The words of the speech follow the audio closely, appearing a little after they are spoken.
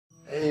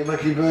Hey,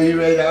 MonkeyBoo, you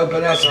ready to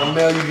open out some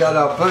mail? You got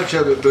a bunch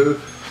of it,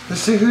 Boo. Let's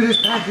see who this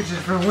package is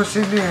from. What's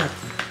in there?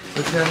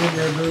 What's down in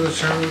there, Boo? Let's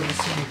see.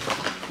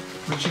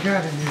 What you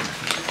got in there?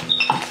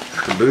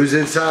 The Boo's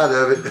inside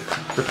of it.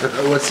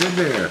 What's in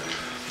there?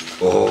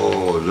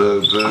 Oh,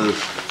 look, Boo.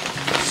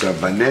 Some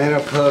banana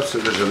puffs.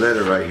 There's a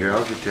letter right here.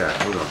 I'll get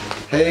that. Hold on.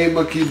 Hey,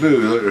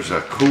 MonkeyBoo. Look, there's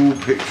a cool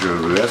picture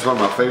of Boo. That's one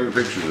of my favorite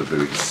pictures of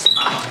Boo.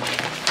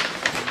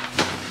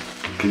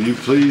 Can you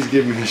please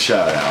give me a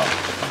shout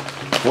out?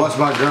 Once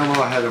my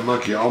grandma had a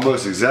monkey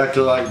almost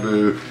exactly like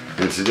Boo,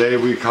 and today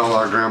we call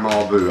our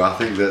grandma Boo. I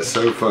think that's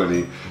so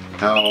funny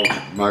how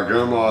my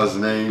grandma is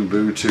named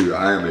Boo too.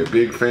 I am a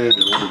big fan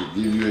and wanted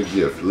to give you a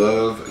gift.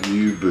 Love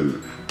you,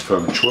 Boo.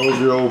 From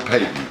 12-year-old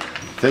Peyton.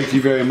 Thank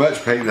you very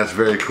much, Peyton. That's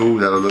very cool.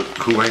 That'll look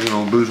cool hanging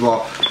on Boo's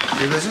wall.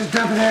 Okay, let's just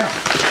dump it out.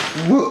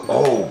 Whoa.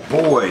 Oh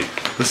boy.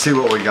 Let's see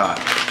what we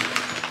got.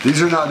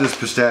 These are not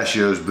just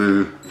pistachios,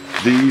 Boo.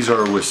 These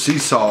are with sea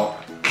salt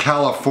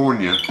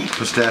California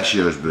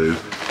pistachios, Boo.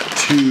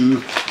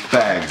 2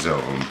 bags of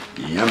them.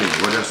 Yummy.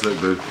 What else look,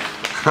 Boo?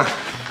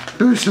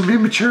 Boo, some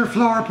immature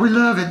florp. We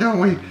love it, don't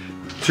we?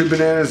 2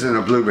 bananas and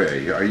a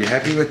blueberry. Are you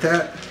happy with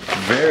that?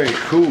 Very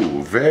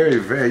cool. Very,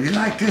 very. You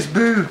like this,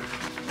 Boo?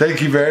 Thank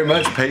you very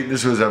much, Peyton.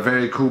 This was a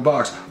very cool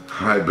box.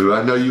 All right, Boo.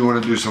 I know you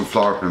want to do some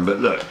florping, but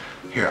look.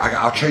 Here,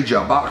 I'll trade you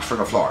a box for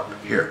the florp.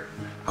 Here.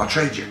 I'll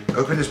trade you.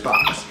 Open this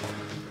box.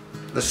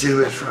 Let's see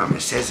who it's from.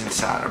 It says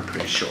inside, I'm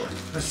pretty sure.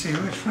 Let's see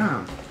who it's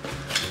from.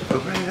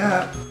 Open it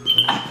up.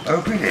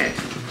 Open it.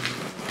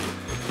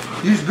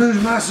 Use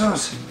Boo's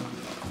muscles.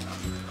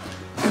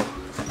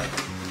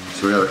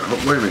 So we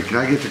got wait a minute, can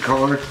I get the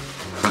card?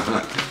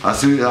 I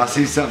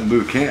see something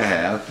Boo can't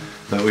have,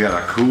 but we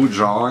got a cool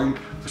drawing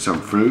with some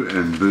fruit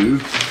and Boo.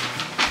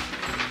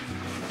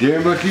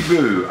 Dear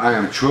MonkeyBoo, I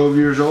am 12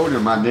 years old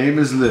and my name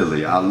is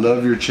Lily. I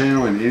love your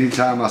channel and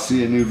anytime I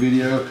see a new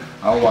video,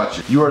 I'll watch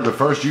it. You are the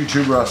first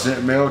YouTuber I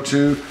sent mail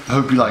to. I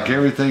hope you like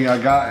everything I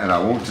got and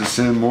I want to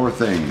send more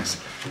things.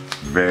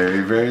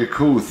 Very, very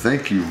cool.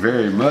 Thank you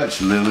very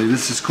much, Lily.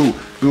 This is cool.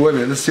 Boo, wait a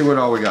minute, let's see what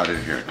all we got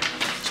in here.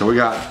 So we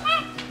got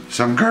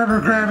some Gerber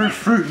Grabbers,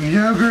 fruit and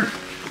yogurt.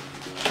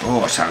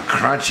 Oh, some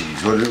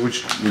crunchies.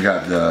 Which we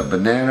got the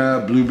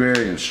banana,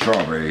 blueberry, and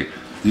strawberry.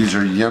 These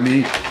are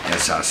yummy.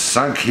 It's a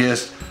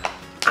sun-kissed,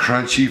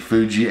 crunchy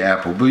Fuji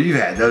apple. Boo, you've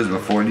had those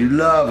before and you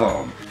love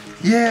them.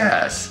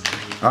 Yes.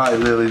 All right,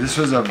 Lily, this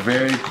was a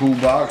very cool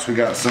box. We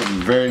got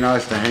something very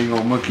nice to hang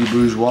on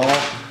MonkeyBoo's wall.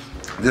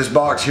 This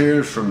box here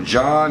is from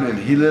John and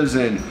he lives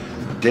in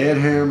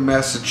Dedham,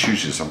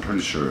 Massachusetts. I'm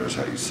pretty sure that's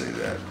how you say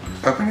that.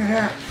 Open it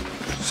up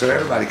so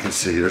everybody can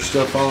see. There's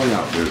stuff falling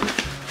out, Boo.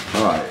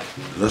 All right,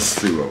 let's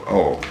see what,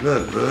 oh,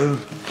 look, Boo.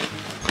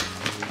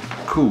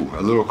 Cool,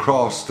 a little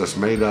cross that's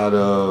made out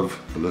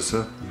of,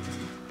 Alyssa,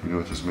 you know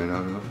what this is made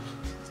out of?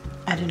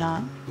 I do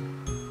not.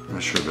 I'm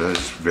not sure, but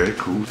that's very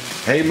cool.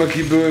 Hey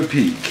MonkeyBoo and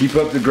Pete, keep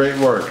up the great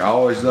work. I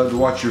always love to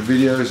watch your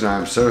videos and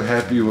I'm so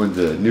happy when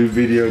the new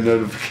video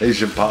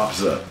notification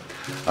pops up.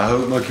 I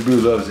hope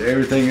MonkeyBoo loves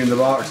everything in the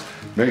box.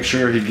 Make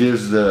sure he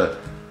gives the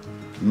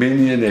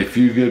minion a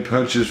few good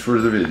punches for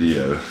the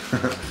video.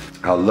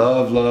 I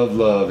love, love,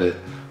 love it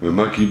when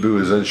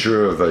MonkeyBoo is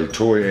unsure of a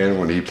toy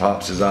animal and he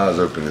pops his eyes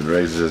open and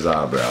raises his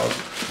eyebrows.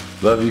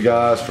 Love you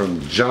guys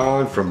from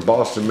John from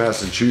Boston,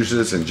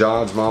 Massachusetts, and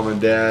John's mom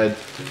and dad,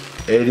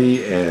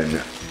 Eddie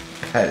and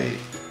Patty.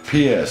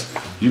 P.S.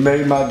 You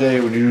made my day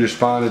when you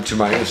responded to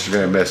my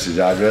Instagram message.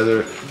 I'd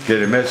rather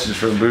get a message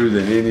from Boo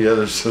than any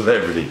other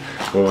celebrity.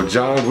 Well,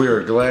 John, we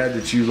are glad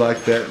that you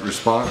liked that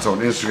response on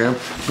Instagram.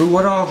 Boo,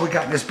 what all have we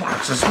got in this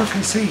box? Let's look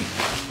and see.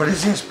 What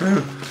is this,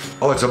 Boo?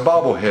 Oh, it's a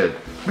bobblehead.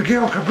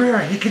 Miguel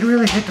Cabrera, he can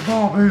really hit the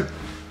ball, Boo.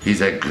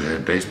 He's a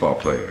good baseball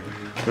player.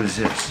 What is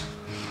this?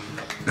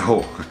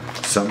 Oh,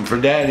 something for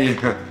Daddy.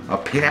 A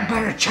peanut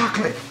butter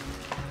chocolate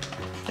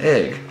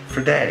egg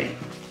for Daddy.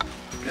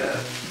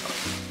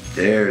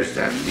 There's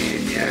the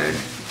minion.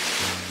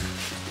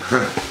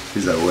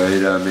 He's like,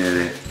 wait a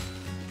minute.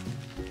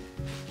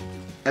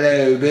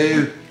 Hello,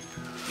 Boo.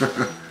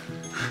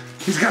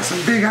 He's got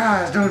some big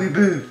eyes, don't he,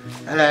 Boo?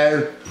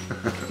 Hello.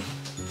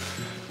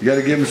 You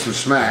gotta give him some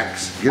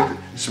smacks.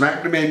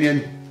 Smack the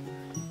minion.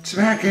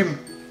 Smack him.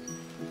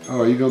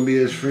 Oh, are you gonna be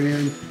his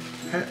friend?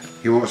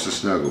 He wants to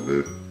snuggle,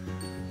 Boo.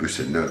 Boo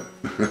said no.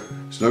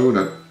 Snuggle,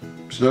 no.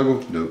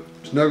 Snuggle, no.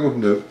 Snuggle,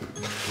 no.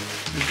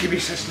 Give me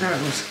some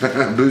snuggles.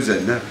 Boo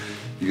said no.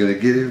 You gonna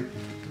get him?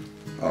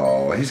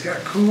 Oh, he's got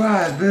cool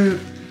eyes, Boo.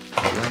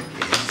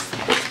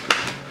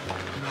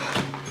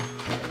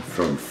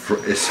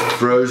 It's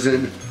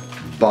frozen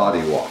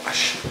body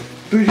wash.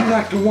 Boo, you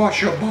like to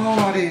wash your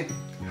body?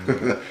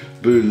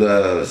 Boo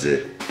loves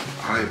it.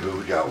 All right, Boo,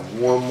 we got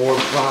one more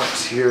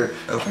box here.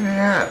 Open it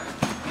up.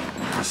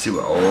 Let's see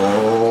what,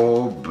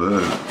 oh,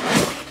 Boo.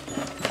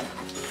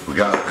 We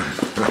got,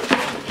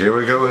 here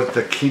we go with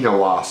the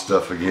quinoa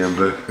stuff again,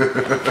 Boo.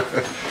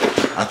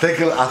 I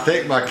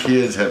think my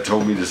kids have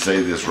told me to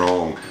say this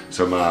wrong,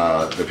 so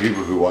the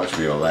people who watch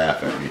me will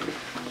laugh at me.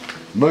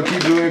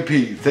 MonkeyBoo and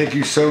Pete, thank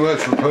you so much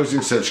for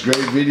posting such great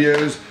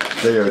videos.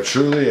 They are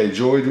truly a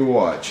joy to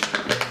watch.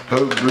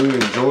 Hope Boo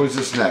enjoys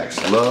the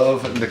snacks.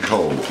 Love,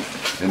 Nicole.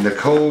 And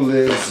Nicole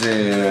lives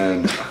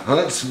in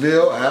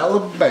Huntsville,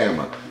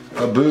 Alabama.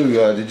 Boo,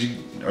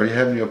 are you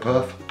having your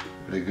puff?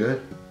 Are they good?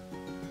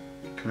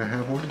 Can I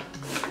have one?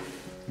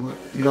 What?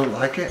 You don't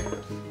like it?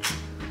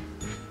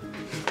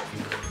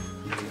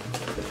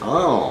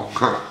 Oh,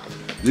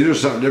 these are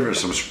something different.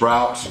 Some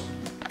Sprouts,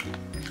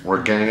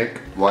 organic,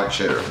 white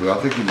cheddar. Boo, I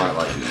think you might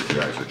like these if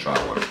you actually try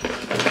one.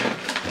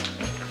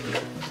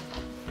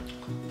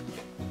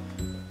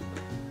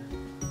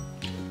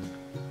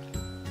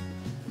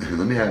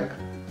 Let me have it.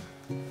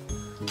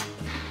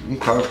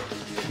 Okay.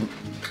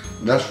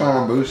 That's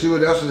fine, Boo. See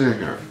what else is in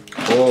here.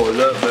 Oh,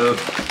 look, Boo.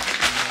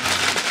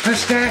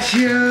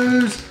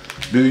 Pistachios!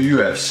 Boo, you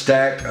have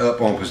stacked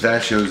up on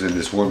pistachios in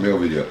this one meal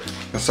video.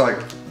 That's like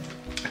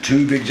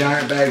 2 big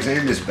giant bags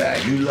in this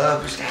bag. You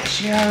love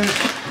pistachios.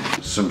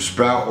 Some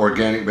Sprout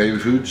organic baby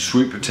food,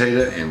 sweet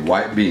potato, and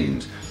white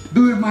beans.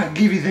 Boo, it might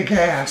give you the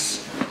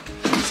gas.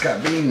 It's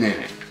got bean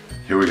in it.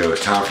 Here we go.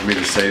 It's time for me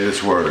to say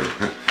this word.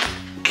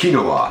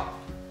 Quinoa.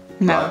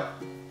 No.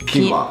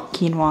 Quinoa.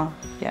 Quinoa.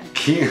 Yeah.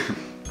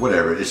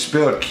 Whatever. It's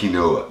spelled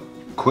quinoa.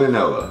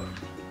 Quinoa.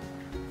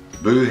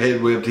 Boo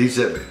head whipped. He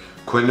said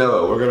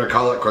quinoa. We're gonna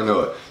call it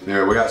quinoa.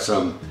 There, we got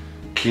some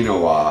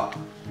quinoa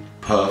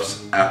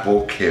puffs,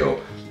 apple kale.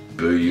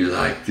 Boo, you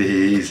like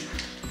these?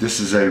 This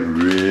is a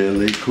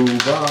really cool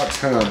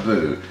box, huh,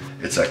 Boo?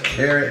 It's a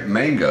carrot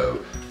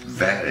mango.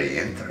 Very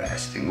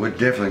interesting. We're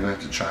definitely gonna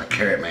have to try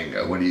carrot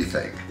mango. What do you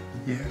think?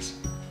 Yes.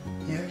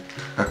 Yeah.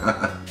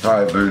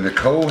 All right, Boo.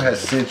 Nicole has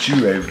sent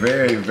you a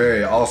very,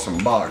 very awesome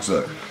box.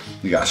 Look,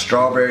 you got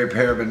strawberry,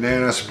 pear,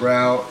 banana,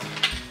 Sprout,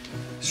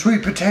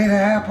 sweet potato,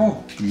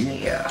 apple.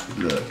 Yeah,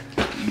 look.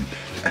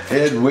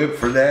 Head whip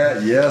for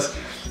that. Yes.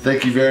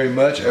 Thank you very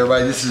much,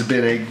 everybody. This has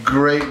been a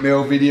great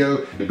meal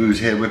video. Boo's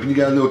head whipping. You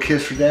got a little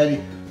kiss for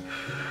Daddy?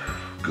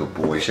 Good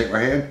boy. Shake my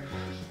hand.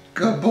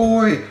 Good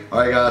boy. All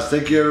right, guys.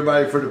 Thank you,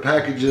 everybody, for the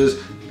packages.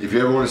 If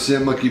you ever want to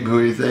send MonkeyBoo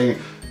anything,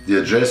 the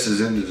address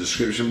is in the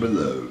description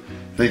below.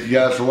 Thank you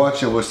guys for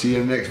watching. We'll see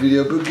you in the next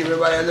video. Boo, give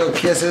everybody a little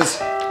kisses.